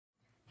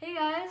Hey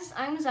guys,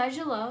 I'm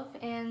Xyzsa Love,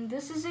 and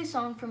this is a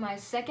song from my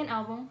second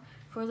album,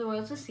 For the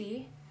World to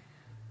See.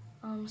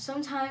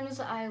 Sometimes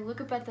I look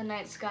up at the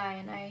night sky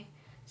and I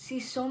see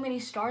so many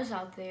stars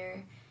out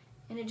there,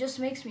 and it just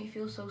makes me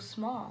feel so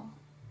small.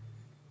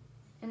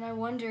 And I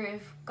wonder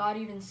if God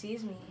even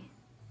sees me.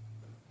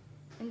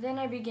 And then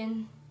I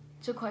begin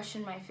to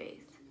question my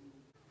faith.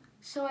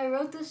 So I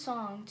wrote this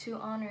song to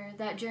honor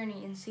that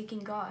journey in seeking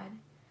God.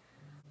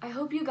 I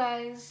hope you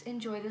guys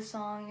enjoy this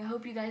song. I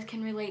hope you guys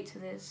can relate to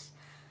this.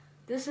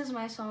 This is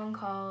my song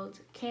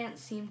called Can't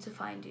Seem to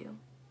Find You.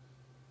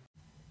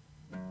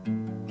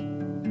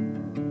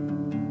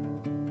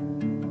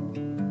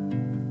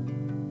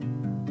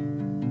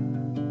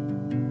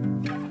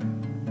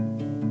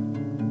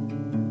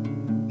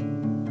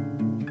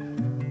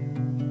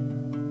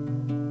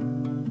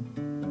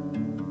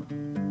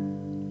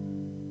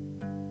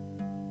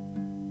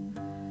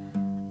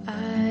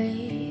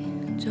 I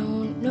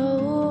don't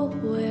know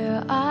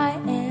where I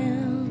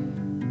am,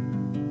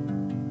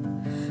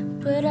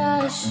 but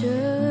I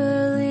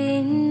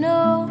surely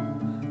know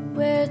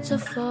where to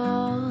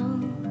fall.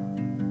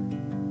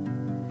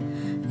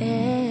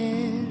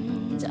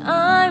 And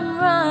I'm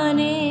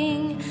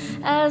running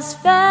as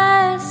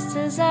fast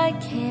as I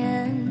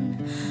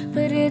can,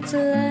 but it's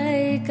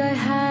like I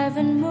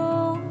haven't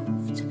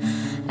moved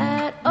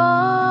at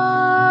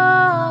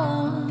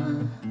all.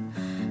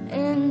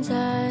 And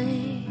I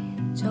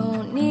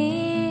don't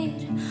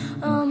need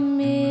a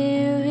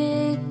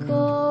miracle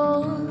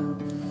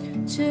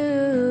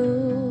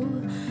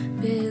to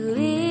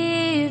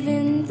believe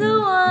in the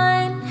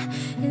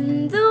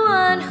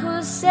one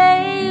who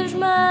saved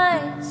my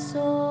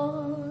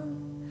soul.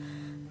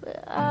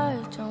 But I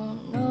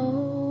don't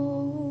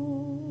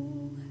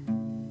know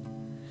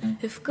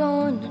if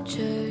going to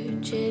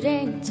church it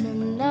ain't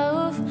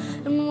enough,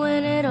 and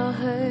when it all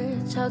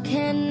hurts, how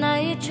can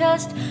I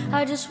trust?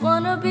 I just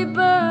wanna be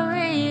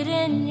buried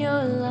in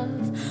your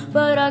love,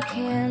 but I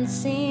can't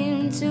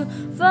seem to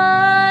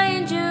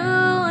find you.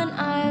 And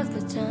I have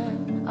the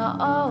time, I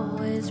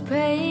always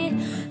pray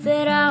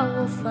that I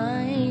will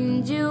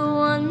find you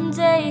one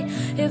day.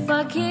 If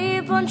I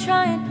keep on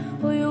trying,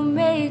 will you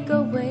make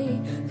a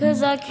way?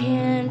 'Cause I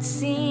can't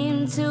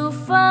seem to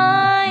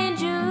find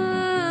you.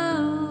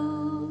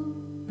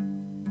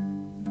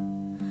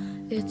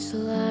 It's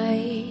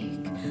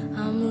like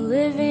I'm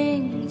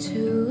living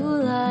two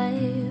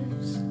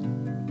lives,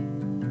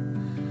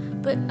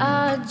 but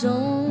I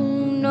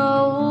don't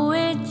know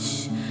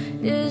which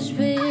is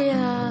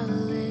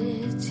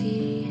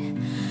reality.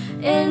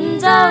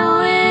 And I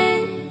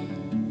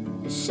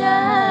wish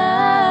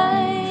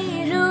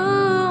I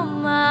knew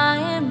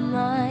my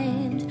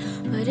mind,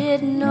 but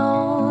it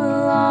no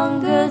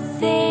longer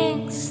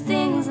thinks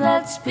things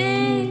that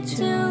speak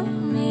to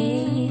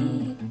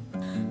me.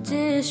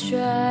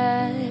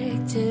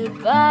 Distracted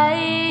by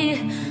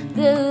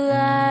the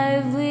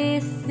lively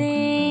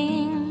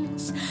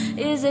things.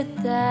 Is it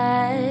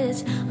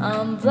that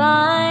I'm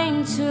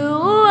blind to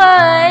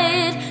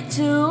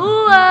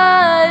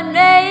what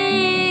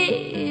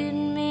made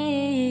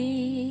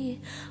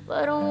me?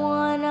 But I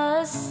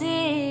wanna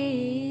see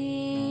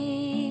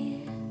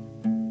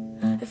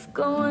if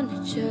going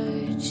to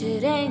church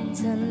it ain't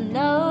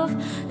enough,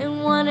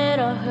 and when it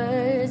all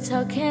hurts,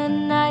 how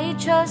can I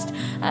trust?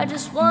 I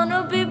just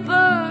wanna be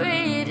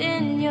buried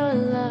in your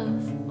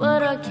love,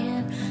 but I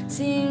can't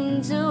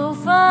seem to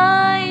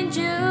find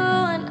you.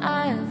 And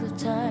I have the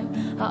time,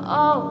 I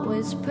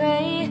always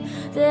pray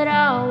that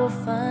I will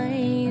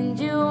find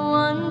you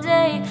one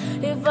day.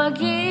 If I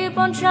keep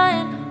on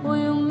trying, will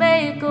you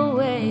make a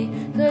way?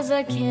 'Cause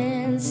I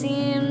can't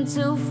seem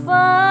to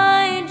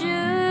find you.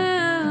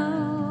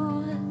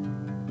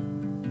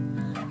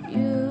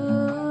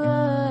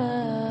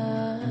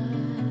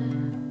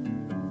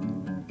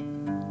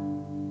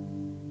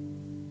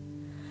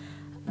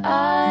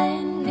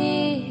 I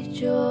need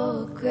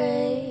your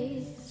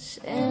grace,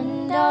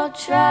 and I'll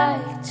try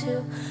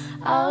to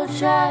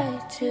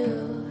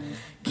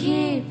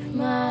keep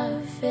my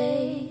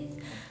faith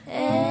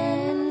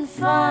and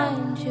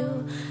find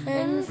you.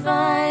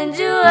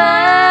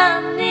 I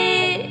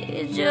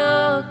need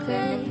your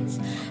grace,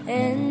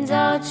 and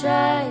I'll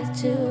try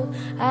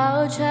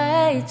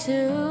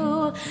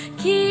to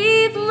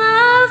keep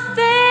my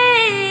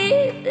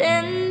faith,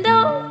 and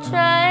I'll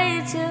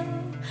try to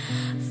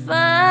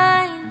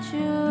find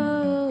you.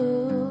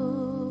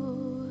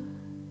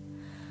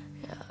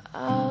 Yeah,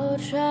 I'll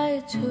try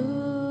to.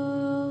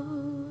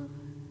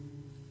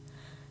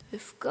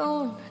 If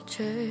going to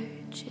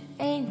church it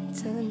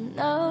ain't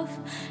enough,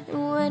 and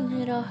when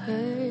it all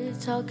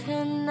hurts, how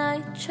can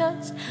I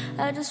trust?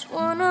 I just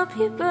wanna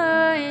be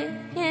buried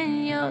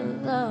in your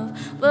love,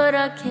 but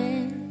I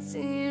can't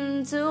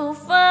seem to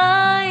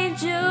find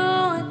you.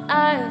 And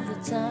I have the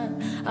time,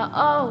 I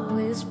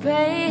always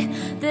pray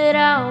that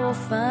I will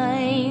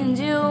find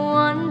you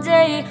one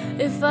day.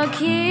 If I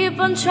keep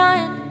on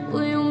trying,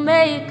 will you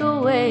make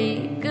a way?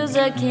 'Cause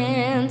I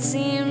can't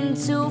seem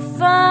to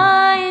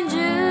find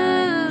you.